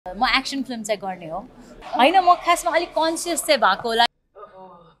म action film चाहिँ गर्ने हो हैन म खासमा अलि कन्सियस चाहिँ भएको होला ओहो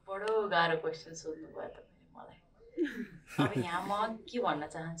बडो गाह्रो क्वेसन सोध्नु भयो तपाईले मलाई अब यहाँ म के भन्न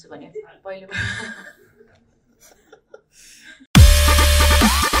चाहन्छु भने पहिले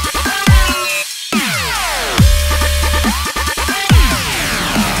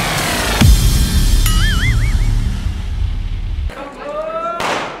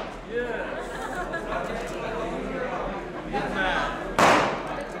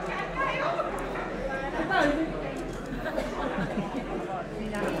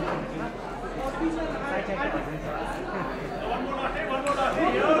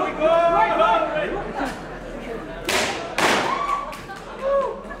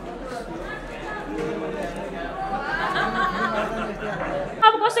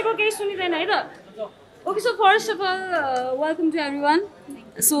Okay, so first of all, welcome to everyone.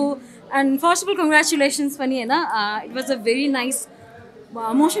 So, and first of all, congratulations, Pani. It was a very nice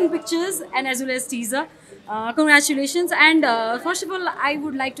motion pictures and as well as teaser. Congratulations. And first of all, I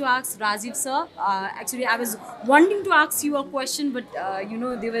would like to ask Rajiv sir. Actually, I was wanting to ask you a question, but you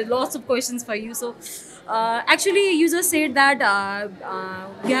know, there were lots of questions for you. So, actually, you just said that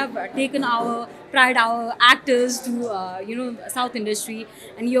we have taken our pride, our actors to you know, South industry,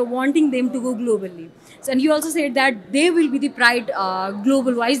 and you're wanting them to go globally. So, and you also said that they will be the pride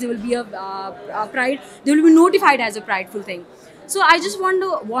global wise. They will be a pride. They will be notified as a prideful thing. So I just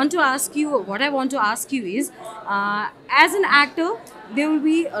want to ask you, what I want to ask you is, as an actor, they will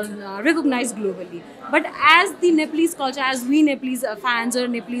be recognized globally. But as the Nepalese culture, as we Nepalese fans or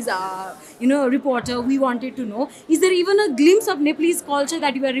Nepalese, you know, reporter, we wanted to know, is there even a glimpse of Nepalese culture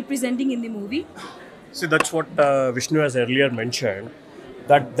that you are representing in the movie? See, that's what Vishnu has earlier mentioned,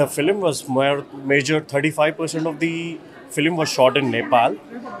 that the film was major 35% of the film was shot in Nepal,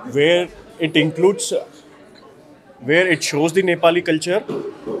 where it includes where it shows the Nepali culture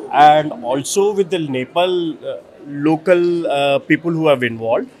and also with the Nepal local people who have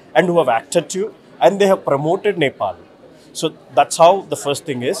involved and who have acted to, and they have promoted Nepal. So that's how the first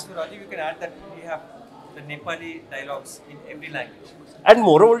thing is. So Rajiv, you can add that we have the Nepali dialogues in every language. And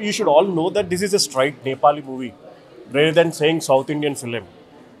moreover, you should all know that this is a straight Nepali movie rather than saying South Indian film.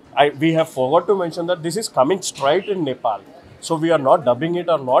 We have forgot to mention that this is coming straight in Nepal. So we are not dubbing it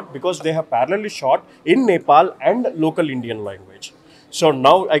or not, because they have parallelly shot in Nepal and local Indian language. So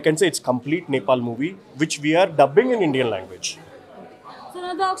now I can say it's complete Nepal movie, which we are dubbing in Indian language. So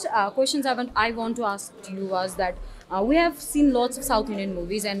now the questions I want to ask you was that we have seen lots of South Indian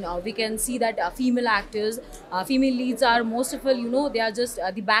movies, and we can see that female actors, female leads are most of all, you know, they are just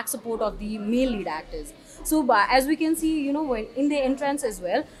the back support of the male lead actors. So as we can see, you know, when in the entrance as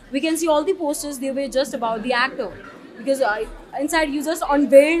well, we can see all the posters, they were just about the actor. Because inside you just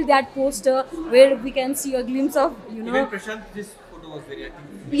unveiled that poster where we can see a glimpse of, you know. Even Prashant, this photo was very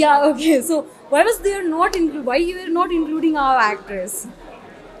active. Yeah, okay. So why was there not why you were not including our actress?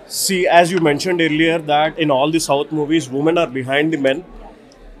 See, as you mentioned earlier, that in all the South movies, women are behind the men.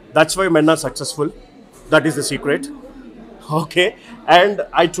 That's why men are successful. That is the secret. Okay. And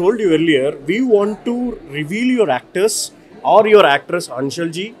I told you earlier, we want to reveal your actors or your actress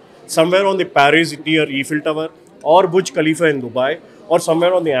Aanchal ji somewhere on the Paris near Eiffel Tower, or Burj Khalifa in Dubai, or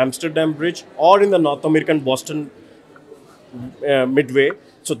somewhere on the Amsterdam Bridge, or in the North American Boston Midway.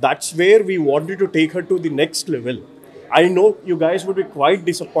 So that's where we wanted to take her to the next level. I know you guys would be quite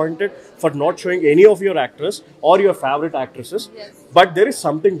disappointed for not showing any of your actors or your favorite actresses. Yes. But there is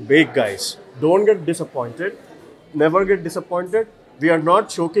something big, guys. Don't get disappointed. Never get disappointed. We are not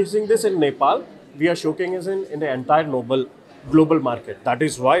showcasing this in Nepal. We are showcasing it in the entire global market. That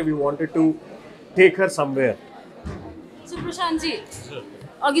is why we wanted to take her somewhere. So Prashant ji,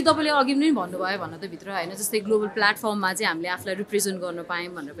 अघि तपाईले अघि पनि भन्नुभयो भन्न त भित्र हैन, जस्तै ग्लोबल प्लेटफर्ममा चाहिँ हामीले आफुलाई रिप्रेजेन्ट गर्न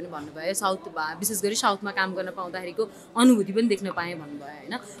पायौं भनेर पनि भन्नुभयो, साउथ विशेष गरी साउथमा काम गर्न पाउँदाखेरिको अनुभूति पनि देख्न पाएँ भन्नुभयो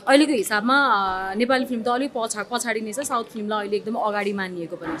हैन। अहिलेको हिसाबमा नेपाली फिल्म त अलि पछाडी नै छ, साउथ फिल्मलाई अहिले एकदम अगाडि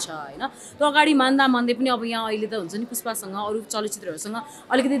मानिएको पनि छ हैन। त्यो अगाडि मान्दा मान्दै पनि अब यहाँ अहिले त हुन्छ नि पुष्पासँग अरु चलचित्रहरुसँग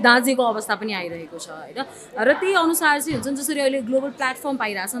अलिकति दाँजेको अवस्था पनि आइरहेको छ हैन। र त्यही अनुसार चाहिँ हुन्छ जसरी अहिले ग्लोबल प्लेटफर्म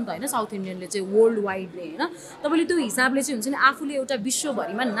पाइराछ नि त हैन, साउथ इन्डियनले चाहिँ वर्ल्ड वाइडले हैन। तपाईले त्यो हिसाबले चाहिँ हुन्छ नि आफुले एउटा विश्वभरि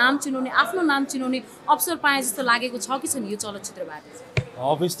नाम चिनाउने, आफ्नो नाम चिनाउने अवसर पाए जस्तो लागेको छ कि छैन यो चलचित्रबाट?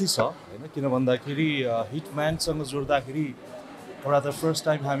 अभियसली छ हैन, किन भन्दाखेरि हिटम्यानसँग जोड्दाखेरि एउटा त फर्स्ट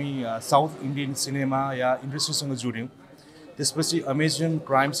टाइम हामी साउथ इन्डियन सिनेमा या इन्डस्ट्रीसँग जोड्यौं, त्यसपछि अमेजियन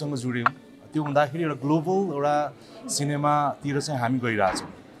क्राइमसँग जोड्यौं। त्यो हुँदाखेरि एउटा ग्लोबल एउटा सिनेमातिर चाहिँ हामी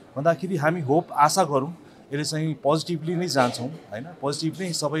गइरहेछौँ भन्दाखेरि हामी होप आशा गरौँ यसले चाहिँ पोजिटिभली नै जान्छौँ हैन, पोजिटिभ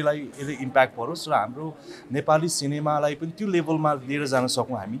नै सबैलाई यसले इम्प्याक्ट परोस् र हाम्रो नेपाली सिनेमालाई पनि त्यो लेभलमा लिएर जान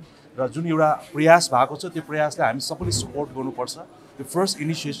सकौँ हामी। र जुन एउटा प्रयास भएको छ त्यो प्रयासलाई हामी सबैले सपोर्ट गर्नुपर्छ। त्यो फर्स्ट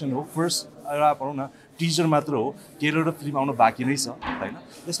इनिसिएसन हो, फर्स्ट एउटा भनौँ न टिजर मात्र हो, केही एउटा फिल्म आउन बाँकी नै छ होइन।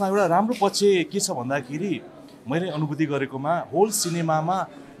 यसमा एउटा राम्रो पक्ष के छ भन्दाखेरि मैले अनुभूति गरेकोमा होल सिनेमामा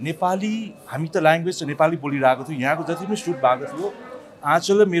नेपाली, हामी त ल्याङ्ग्वेज नेपाली बोलिरहेको थियो, यहाँको जति पनि सुट भएको थियो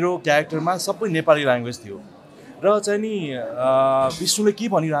आँचल र मेरो क्यारेक्टरमा सबै नेपाली ल्याङ्ग्वेज थियो। र चाहिँ नि विष्णुले के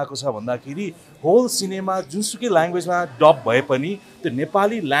भनिरहेको छ भन्दाखेरि होल सिनेमा जुनसुकै ल्याङ्ग्वेजमा डब भए पनि त्यो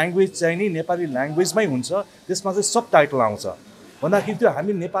नेपाली ल्याङ्ग्वेज चाहिँ नि नेपाली ल्याङ्ग्वेजमै हुन्छ, त्यसमा चाहिँ सब टाइटल आउँछ भन्दाखेरि त्यो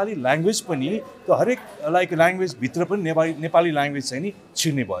हामी नेपाली ल्याङ्ग्वेज पनि त्यो हरेक लाइक ल्याङ्ग्वेजभित्र पनि नेपाली ल्याङ्ग्वेज चाहिँ नि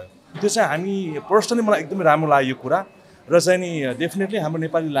छिर्ने भयो। त्यो चाहिँ हामी पर्सनली मलाई एकदमै राम्रो लाग्यो यो कुरा। र चाहिँ नि डेफिनेटली हाम्रो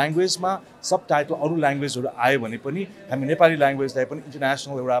नेपाली ल्याङ्ग्वेजमा सब टाइटल अरू ल्याङ्ग्वेजहरू आयो भने पनि हामी नेपाली ल्याङ्ग्वेजलाई पनि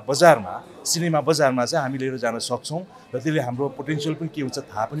इन्टरनेसनल एउटा बजारमा, सिनेमा बजारमा चाहिँ हामी लिएर जान सक्छौँ र त्यसले हाम्रो पोटेन्सियल पनि के हुन्छ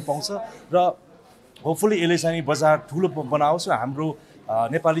थाहा पनि पाउँछ र होपफुली यसले चाहिँ बजार ठुलो बनाओस् र हाम्रो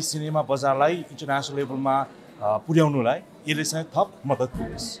नेपाली सिनेमा बजारलाई इन्टरनेसनल लेभलमा पुर्याउनुलाई यसले चाहिँ थप मद्दत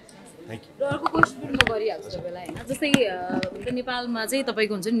पुग्योस्। Thank you. र अर्को क्वेसन पनि म गरिहाल्छु तपाईँलाई होइन, जस्तै नेपालमा चाहिँ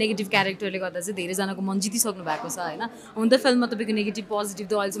तपाईँको हुन्छ नि नेगेटिभ क्यारेक्टरले गर्दा चाहिँ धेरैजनाको मन जितिसक्नु भएको छ होइन। हुन त फिल्ममा तपाईँको नेगेटिभ पोजिटिभ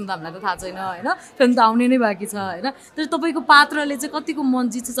त अहिलेसम्म त हामीलाई त थाहा छैन होइन, फिल्म त आउने नै बाँकी छ होइन, तर तपाईँको पात्रले चाहिँ कतिको मन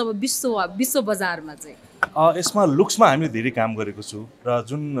जित्छ अब विश्व बजारमा चाहिँ? यसमा लुक्समा हामीले धेरै काम गरेको छु र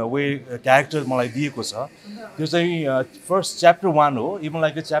जुन वे क्यारेक्टर मलाई दिएको छ त्यो चाहिँ फर्स्ट च्याप्टर 1 हो। इभन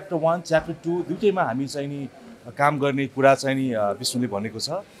लाइक च्याप्टर 1 च्याप्टर 2 दुइटैमा हामी चाहिँ नि काम गर्ने कुरा चाहिँ नि विष्णुले भनेको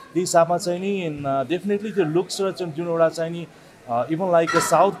छ। त्यही हिसाबमा चाहिँ नि डेफिनेटली त्यो लुक्स र जुन एउटा चाहिँ नि इभन लाइक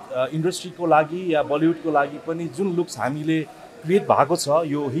साउथ इन्डस्ट्रीको लागि या बलिउडको लागि पनि जुन लुक्स हामीले क्रिएट भएको छ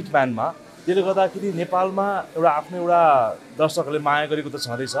यो हिटम्यानमा, त्यसले गर्दाखेरि नेपालमा एउटा आफ्नो एउटा दर्शकहरूले माया गरेको त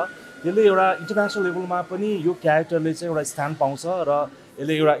छँदैछ, त्यसले एउटा इन्टरनेसनल लेभलमा पनि यो क्यारेक्टरले चाहिँ एउटा स्थान पाउँछ र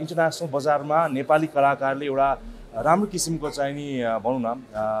यसले एउटा इन्टरनेसनल बजारमा नेपाली कलाकारले एउटा राम्रो किसिमको चाहिँ नि भनौँ न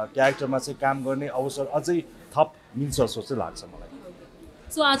क्यारेक्टरमा चाहिँ काम गर्ने अवसर अझै थप मिल्छ जस्तो चाहिँ लाग्छ मलाई।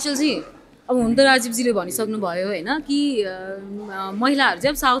 सो आँचलजी, अब हुन त राजीवजीले भनिसक्नु भयो होइन कि महिलाहरू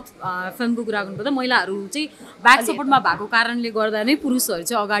चाहिँ अब साउथ फिल्मको कुरा गर्नुपर्दा महिलाहरू चाहिँ ब्याक सपोर्टमा भएको कारणले गर्दा नै पुरुषहरू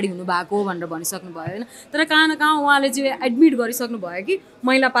चाहिँ अगाडि हुनु भएको भनेर भनिसक्नु भयो होइन, तर कहाँ न कहाँ उहाँले चाहिँ एडमिट गरिसक्नु भयो कि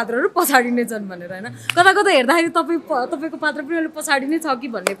महिला पात्रहरू पछाडि नै छन् भनेर होइन। कता कता हेर्दाखेरि तपाईँको पात्र पनि अहिले पछाडि नै छ कि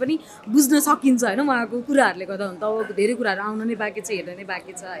भन्ने पनि बुझ्न सकिन्छ होइन उहाँको कुराहरूले गर्दा। हुन त अब धेरै कुराहरू आउन नै बाँकी छ, हेर्न नै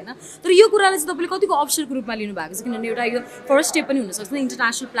बाँकी छ होइन, तर यो कुरालाई चाहिँ तपाईँले कतिको अवसरको रूपमा लिनु भएको छ, किनभने एउटा यो फर्स्ट स्टेप पनि हुनसक्छ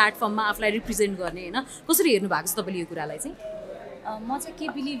इन्टरनेसनल प्लेटफर्ममा आफूलाई रिप्रेजेन्ट गर्ने होइन, कसरी हेर्नु भएको छ तपाईँले यो कुरालाई चाहिँ? म चाहिँ के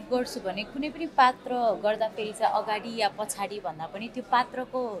बिलिभ गर्छु भने कुनै पनि पात्र गर्दाखेरि चाहिँ अगाडि या पछाडि भन्दा पनि त्यो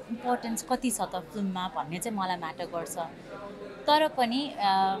पात्रको इम्पोर्टेन्स कति छ त फिल्ममा भन्ने चाहिँ मलाई म्याटर गर्छ। तर पनि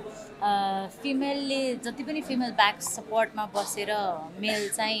फिमेलले जति पनि फिमेल ब्याक सपोर्टमा बसेर मेल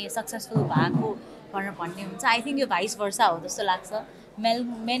चाहिँ सक्सेसफुल भएको भनेर भन्ने हुन्छ, आई थिङ्क यो भाइस वर्सा हो जस्तो लाग्छ।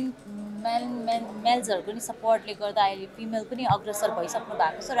 मेल्सहरूको पनि सपोर्टले गर्दा अहिले फिमेल पनि अग्रसर भइसक्नु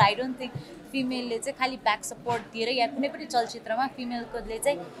भएको छ र आई डोन्ट थिङ्क फिमेलले चाहिँ खालि ब्याक सपोर्ट दिएर या कुनै पनि चलचित्रमा फिमेलकोले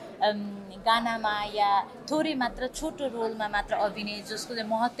चाहिँ गानामा या थोरै मात्र छोटो रोलमा मात्र अभिनय जसको चाहिँ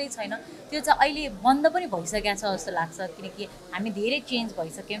महत्त्वै छैन त्यो चाहिँ अहिले बन्द पनि भइसकेको छ जस्तो लाग्छ, किनकि हामी धेरै चेन्ज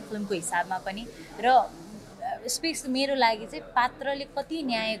भइसक्यौँ फिल्मको हिसाबमा पनि। र स्पेस मेरो लागि चाहिँ पात्रले कति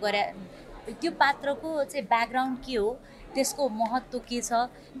न्याय गरे, त्यो पात्रको चाहिँ ब्याकग्राउन्ड के हो, त्यसको महत्त्व के छ,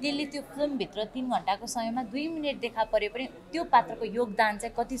 त्यसले त्यो फिल्मभित्र 3 घन्टाको समयमा 2 मिनट देखा परे पनि त्यो पात्रको योगदान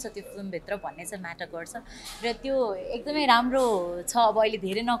चाहिँ कति छ त्यो फिल्मभित्र भन्ने चाहिँ म्याटर गर्छ र त्यो एकदमै राम्रो छ। अब अहिले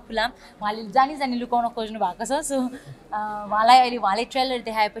धेरै नखुलाम, उहाँले जानी लुकाउन खोज्नु भएको छ, सो उहाँले ट्रेलर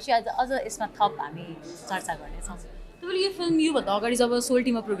देखाएपछि अझ यसमा थप हामी चर्चा गर्नेछौँ। तपाईँले यो फिल्म योभन्दा अगाडि जब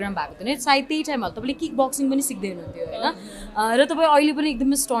सोल्टीमा प्रोग्राम भएको थियो नि सायद त्यही टाइममा तपाईँले किक बक्सिङ पनि सिक्दै हुनुहुन्थ्यो होइन, र तपाईँ अहिले पनि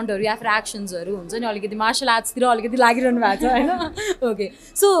एकदमै स्टन्टहरू या फिर एक्सन्सहरू हुन्छ नि अलिकति मार्सल आर्ट्सतिर अलिकति लागिरहनु भएको छ होइन। ओके,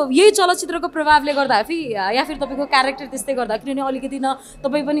 सो यही चलचित्रको प्रभावले गर्दा या फिर तपाईँको क्यारेक्टर त्यस्तै गर्दा, किनभने अलिकति न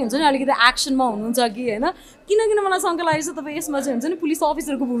तपाईँ पनि हुन्छ नि अलिकति एक्सनमा हुनुहुन्छ कि होइन, किन मलाई शङ्का लागेको छ तपाईँ यसमा चाहिँ हुन्छ नि पुलिस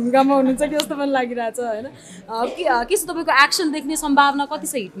अफिसरको भूमिकामा हुनुहुन्छ कि जस्तो पनि लागिरहेछ होइन, के छ तपाईँको एक्सन देख्ने सम्भावना कति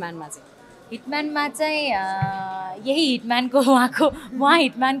छ हिटम्यानमा चाहिँ? हिटम्यानमा चाहिँ यही हिटम्यानको उहाँ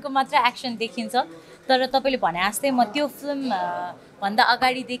हिटम्यानको मात्र एक्सन देखिन्छ, तर तपाईँले भने जस्तै म त्यो फिल्म भन्दा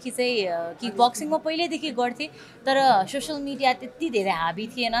अगाडिदेखि चाहिँ किक बक्सिङ म पहिल्यैदेखि गर्थेँ, तर सोसियल मिडिया त्यति धेरै हाबी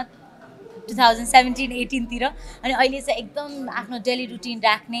थिएन 2017-18 तिर, अनि अहिले चाहिँ एकदम आफ्नो डेली रुटिन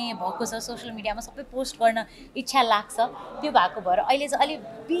राख्ने भएको छ, सोसियल मिडियामा सबै पोस्ट गर्न इच्छा लाग्छ, त्यो भएको भएर अहिले चाहिँ अलिक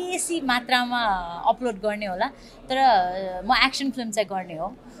बेसी मात्रामा अपलोड गर्ने होला, तर म एक्सन फिल्म चाहिँ गर्ने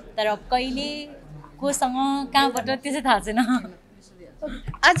हो, तर कहिले कोसँग कहाँबाट त्यो चाहिँ थाहा छैन।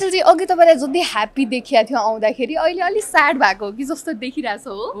 आजकल चाहिँ अघि तपाईँलाई जति ह्याप्पी देखिया थियो आउँदाखेरि अहिले अलिक स्याड भएको हो कि जस्तो देखिरहेछ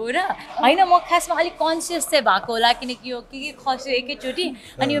हो र होइन म खासमा अलिक कन्सियस चाहिँ भएको होला किनकि यो के खस्यो एकैचोटि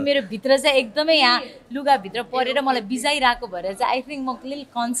अनि यो मेरो भित्र चाहिँ एकदमै यहाँ लुगाभित्र परेर मलाई बिजाइरहेको भएर चाहिँ आई थिङ्क म अलिक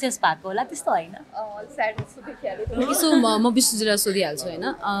कन्सियस भएको होला त्यस्तो होइन स्याड जस्तो देखिहाल्यो यसो म विष्णुजीलाई सोधिहाल्छु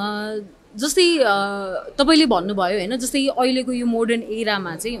होइन जस्तै तपाईँले भन्नुभयो होइन जस्तै अहिलेको यो मोडर्न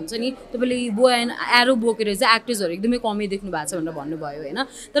एरामा चाहिँ हुन्छ नि तपाईँले बो एन्ड एरो बोकेर चाहिँ एक्टर्सहरू एकदमै कमै देख्नु भएको छ भनेर भन्नुभयो होइन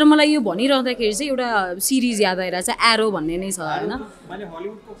तर मलाई यो भनिरहँदाखेरि चाहिँ एउटा सिरिज याद आइरहेको छ एरो भन्ने नै छ होइन मैले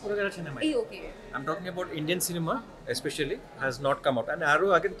हलिउडको कुरा गरेको छैन मैले I'm talking about Indian cinema specially has not come out and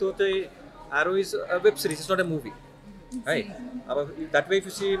arrow again त्यो चाहिँ arrow is a web series is not a movie है अब that way if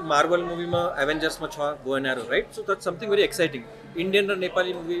you C Marvel मुभीमा एभेन्जर्समा छ बो and arrow right so that something very exciting Indian र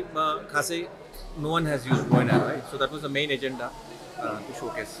नेपाली मुभीमा खासै no one has use बो and arrow right so that was the main agenda to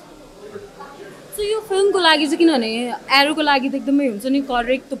showcase so यो फिल्मको लागि चाहिँ किनभने एरोको लागि त एकदमै हुन्छ नि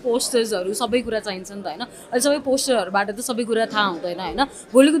करेक्ट त पोस्टर्सहरू सबै कुरा चाहिन्छ नि त होइन अहिले सबै पोस्टरहरूबाट त सबै कुरा थाहा हुँदैन होइन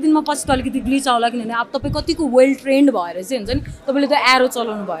भोलिको दिनमा पछि त अलिकति ग्लिच आउला किनभने अब तपाईँ कतिको वेल ट्रेन्ड भएर चाहिँ हुन्छ नि तपाईँले त एरो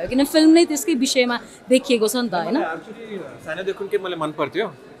चलाउनु भयो किन फिल्म नै त्यसकै विषयमा देखिएको छ नि त होइन सानोदेखिकै मलाई मन पर्थ्यो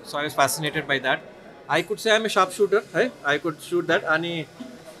so I was fascinated by that I could say I M A sharp sweater है आई कुड सुट द्याट अनि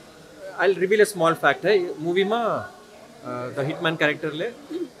I reveal a small fact है मुभीमा the hitman क्यारेक्टरले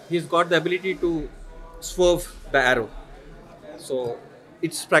he's got the ability to swerve the arrow. So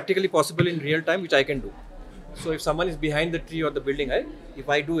it's practically possible in real time, which I can do. So if someone is behind the tree or the building, if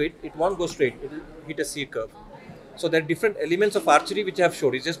I do it, it won't go straight. It will hit a C curve. So there are different elements of archery which I have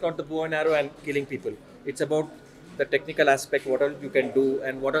showed. It's just not the bow and arrow and killing people. It's about the technical aspect, what all you can do,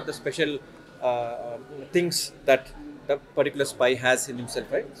 and what are the special things that the particular spy has in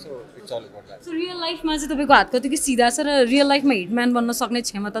himself, right? So it's all about that. So real life मा चाहिँ तपाईको हात कतिको सिधा छ र real लाइफमा hitman बन्न सक्ने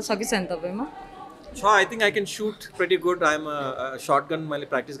क्षमता छ कि छैन तपाईमा? Chha, I think I can shoot pretty good. I'm a shotgun मैले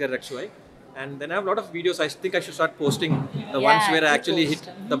practice गरिरहेको छु है. And then I have a lot of videos. I think I should start posting the ones where I actually hit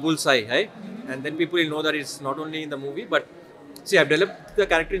the bullseye, right? And then people will know that it's not only in the movie, but see, I've developed the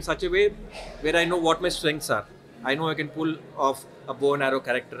character in such a way where I know what my strengths are. I know I can pull off a bow and arrow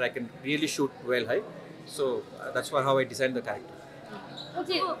character. I can really shoot well, right? So that's how I designed the character.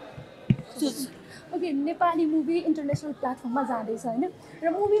 Okay Nepali movie international प्लेटफर्ममा जाँदैछ होइन र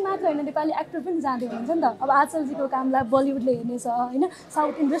movie मात्र होइन Nepali actor पनि जाँदै हुनुहुन्छ नि त अब आजकलजीको कामलाई बलिउडले हेर्नेछ होइन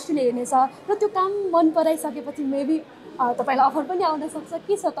साउथ इन्डस्ट्रीले हेर्नेछ र त्यो काम मन पराइसकेपछि मेबी तपाईँलाई अफर पनि आउन सक्छ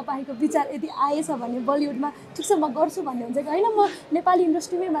के छ तपाईँको विचार यदि आएछ भने बलिउडमा ठिक छ म गर्छु भन्ने हुन्छ कि होइन म नेपाली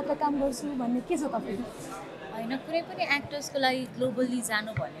इन्डस्ट्रीमै मात्र काम गर्छु भन्ने के छ तपाईँको होइन कुनै पनि एक्टर्सको लागि ग्लोबली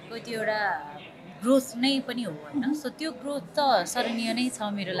जानु भनेको त्यो एउटा ग्रोथ नै पनि हो होइन सो त्यो ग्रोथ त सराहनीय नै छ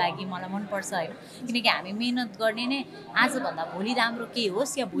मेरो लागि मलाई मनपर्छ होइन किनकि हामी मेहनत गर्ने नै आजभन्दा भोलि राम्रो केही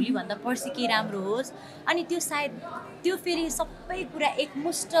होस् या भोलिभन्दा पर्सि केही राम्रो होस् अनि त्यो सायद त्यो फेरि सबै कुरा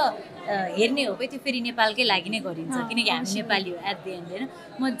एकमुष्ट हेर्ने हो कि त्यो फेरि नेपालकै लागि नै गरिन्छ किनकि हामी नेपाली हो एट द एन्ड होइन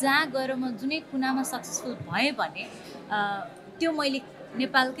म जहाँ गएर म जुनै कुनामा सक्सेसफुल भएँ भने त्यो मैले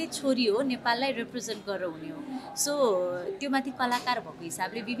नेपालकै छोरी हो नेपाललाई रिप्रेजेन्ट गरेर हुने हो सो त्यो माथि कलाकार भएको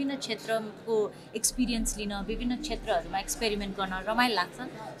हिसाबले विभिन्न क्षेत्रको एक्सपिरियन्स लिन विभिन्न क्षेत्रहरूमा एक्सपेरिमेन्ट गर्न रमाइलो लाग्छ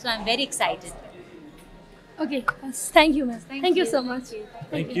so I am very excited okay thank you ma'am thank you so much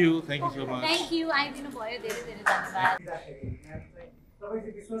thank you so much thank you आइदिनु भयो धेरै धेरै धन्यवाद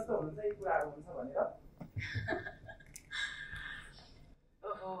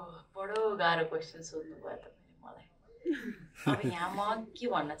ओहो बडो गाह्रो क्वेसन सोध्नु भयो तपाईँले मलाई अब यहाँ म के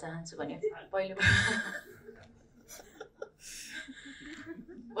भन्न चाहन्छु भने पहिले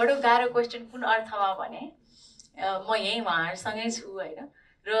बडो गाह्रो क्वेसन कुन अर्थमा भने म यहीँ उहाँहरूसँगै छु होइन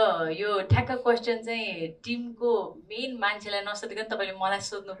र यो ठ्याक्क क्वेसन चाहिँ टिमको मेन मान्छेलाई नसोधिकन तपाईँले मलाई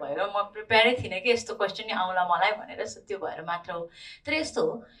सोध्नु भयो र म प्रिपेयरै थिइनँ कि यस्तो क्वेसन नै आउला मलाई भनेर त्यो भएर मात्र हो तर यस्तो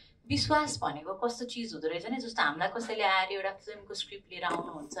हो विश्वास भनेको कस्तो चिज हुँदो रहेछ नि जस्तो हामीलाई कसैले आएर एउटा फिल्मको स्क्रिप्ट लिएर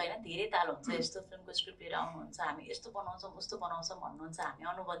आउनुहुन्छ होइन धेरै ताल हुन्छ यस्तो फिल्मको स्क्रिप्ट लिएर आउनुहुन्छ हामी यस्तो बनाउँछौँ उस्तो बनाउँछौँ भन्नुहुन्छ हामी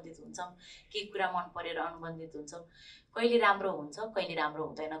अनुबन्धित हुन्छौँ केही कुरा मन परेर अनुबन्धित हुन्छौँ कहिले राम्रो हुन्छ कहिले राम्रो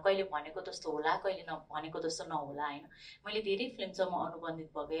हुँदैन कहिले भनेको जस्तो होला कहिले भनेको जस्तो नहोला होइन मैले धेरै फिल्मसम्म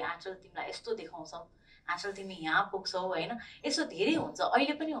अनुबन्धित भएँ आँचल तिमीलाई यस्तो देखाउँछौँ आँचल तिमी यहाँ पुग्छौ होइन यस्तो धेरै हुन्छ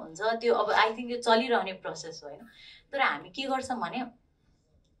अहिले पनि हुन्छ त्यो अब आई थिङ्क यो चलिरहने प्रोसेस हो होइन तर हामी के गर्छौँ भने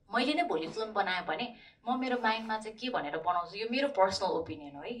मैले नै भोलि फिल्म बनाएँ भने म मेरो माइन्डमा चाहिँ के भनेर बनाउँछु यो मेरो पर्सनल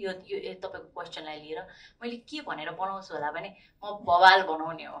ओपिनियन हो है यो तपाईँको क्वेसनलाई लिएर मैले के भनेर बनाउँछु होला भने म बवाल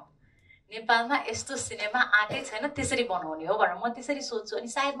बनाउने हो नेपालमा यस्तो सिनेमा आएकै छैन त्यसरी बनाउने हो भनेर म त्यसरी सोध्छु अनि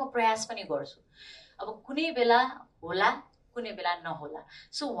सायद म प्रयास पनि गर्छु अब कुनै बेला होला कुनै बेला नहोला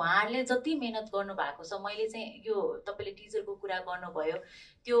सो उहाँहरूले जति मेहनत गर्नुभएको छ मैले चाहिँ यो तपाईँले टिजरको कुरा गर्नुभयो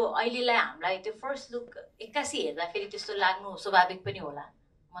त्यो अहिलेलाई हामीलाई त्यो फर्स्ट लुक 81 हेर्दाखेरि त्यस्तो लाग्नु स्वाभाविक पनि होला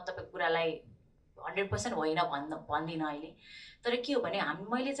म तपाईँको कुरालाई 100% होइन भन्दिनँ अहिले तर के हो भने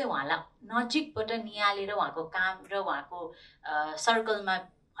मैले चाहिँ उहाँलाई नजिकबाट निहालेर उहाँको काम र उहाँको सर्कलमा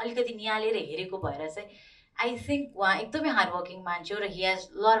अलिकति निहालेर हेरेको भएर चाहिँ आई थिङ्क उहाँ एकदमै हार्डवर्किङ मान्छे हो र he has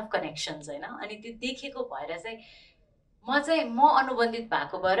lot of connections होइन अनि त्यो देखेको भएर चाहिँ म अनुबन्धित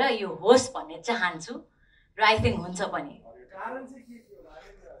भएको भएर यो होस् भन्ने चाहन्छु र आई थिङ्क हुन्छ पनि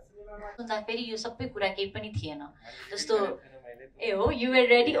सुन्दाखेरि यो सबै कुरा केही पनि थिएन जस्तो ए हो युआर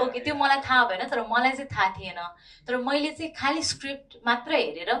रेडी ओके त्यो मलाई थाहा भएन तर मलाई चाहिँ थाहा थिएन तर मैले चाहिँ खालि स्क्रिप्ट मात्र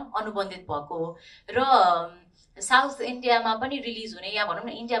हेरेर अनुबन्धित भएको हो र साउथ इन्डियामा पनि रिलिज हुने या भनौँ न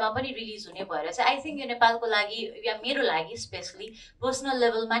इन्डियामा पनि रिलिज हुने भएर चाहिँ आई थिङ्क यो नेपालको लागि या मेरो लागि स्पेसली पर्सनल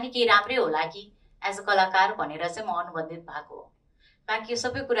लेभलमा नि केही राम्रै होला कि एज अ कलाकार भनेर चाहिँ म अनुबन्धित भएको हो बाँकी यो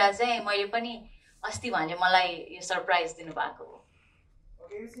सबै कुरा चाहिँ मैले पनि अस्ति उहाँले मलाई यो सरप्राइज दिनुभएको हो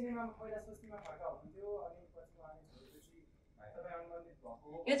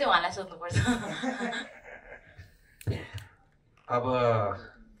यो चाहिँ उहाँलाई सोध्नुपर्छ अब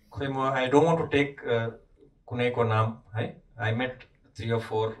खोइ म I don't want to take कुनैको नाम है I met 3 or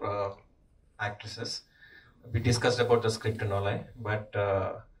 4 actresses we discussed about the script and all but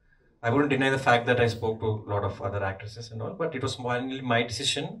I wouldn't deny the fact that I spoke to a lot of other actresses and all but it was finally my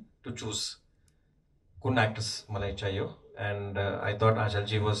decision to choose kun actress malai chahiyo and I thought Aanchal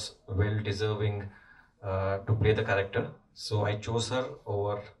ji was well deserving to play the character so I chose her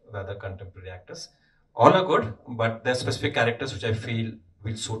over the other contemporary actors all are good but there are specific characters which I feel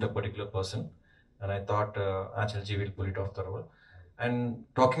will suit a particular person and I thought Aanchal ji will pull it off the role. And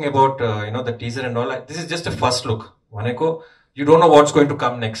talking about the teaser and all, this is just a first look. Vaneko, you don't know what's going to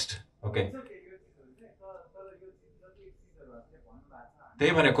come next. Okay.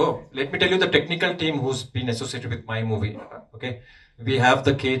 Let me tell you the technical team who's been associated with my movie. Okay, we have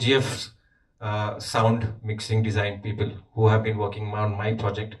the KGF sound mixing design people who have been working on my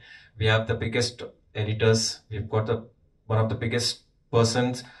project. We have the biggest editors. We've got one of the biggest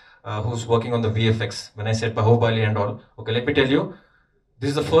persons. Who's working on the VFX when I said Bahubali and all. Okay, let me tell you, this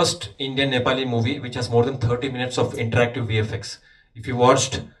is the first Indian Nepali movie which has more than 30 minutes of interactive VFX. If you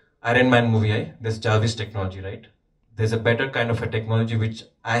watched Iron Man movie, there's Jarvis technology, right? There's a better kind of a technology which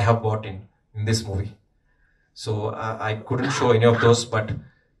I have bought in this movie. So I couldn't show any of those, but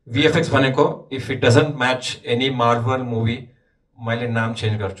VFX Vaneko, if it doesn't match any Marvel movie, my name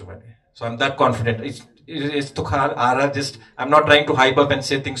change garchu maine. So I'm that confident. It's just I'm not trying to hype up and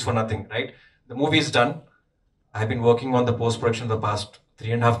say things for nothing, right? The movie is done. I've been working on the post-production the past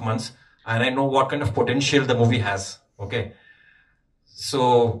 3.5 months and I know what kind of potential the movie has. Okay.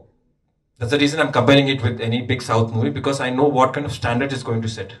 So that's the reason I'm comparing it with any big South movie because I know what kind of standard it's going to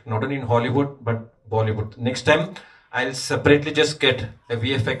set. Not only in Hollywood, but Bollywood. Next time, I'll separately just get a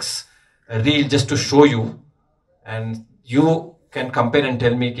VFX reel just to show you and you can compare and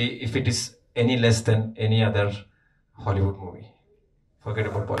tell me if it is any less than any other Hollywood movie. Forget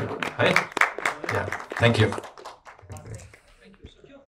about Bollywood, right? Yeah, thank you.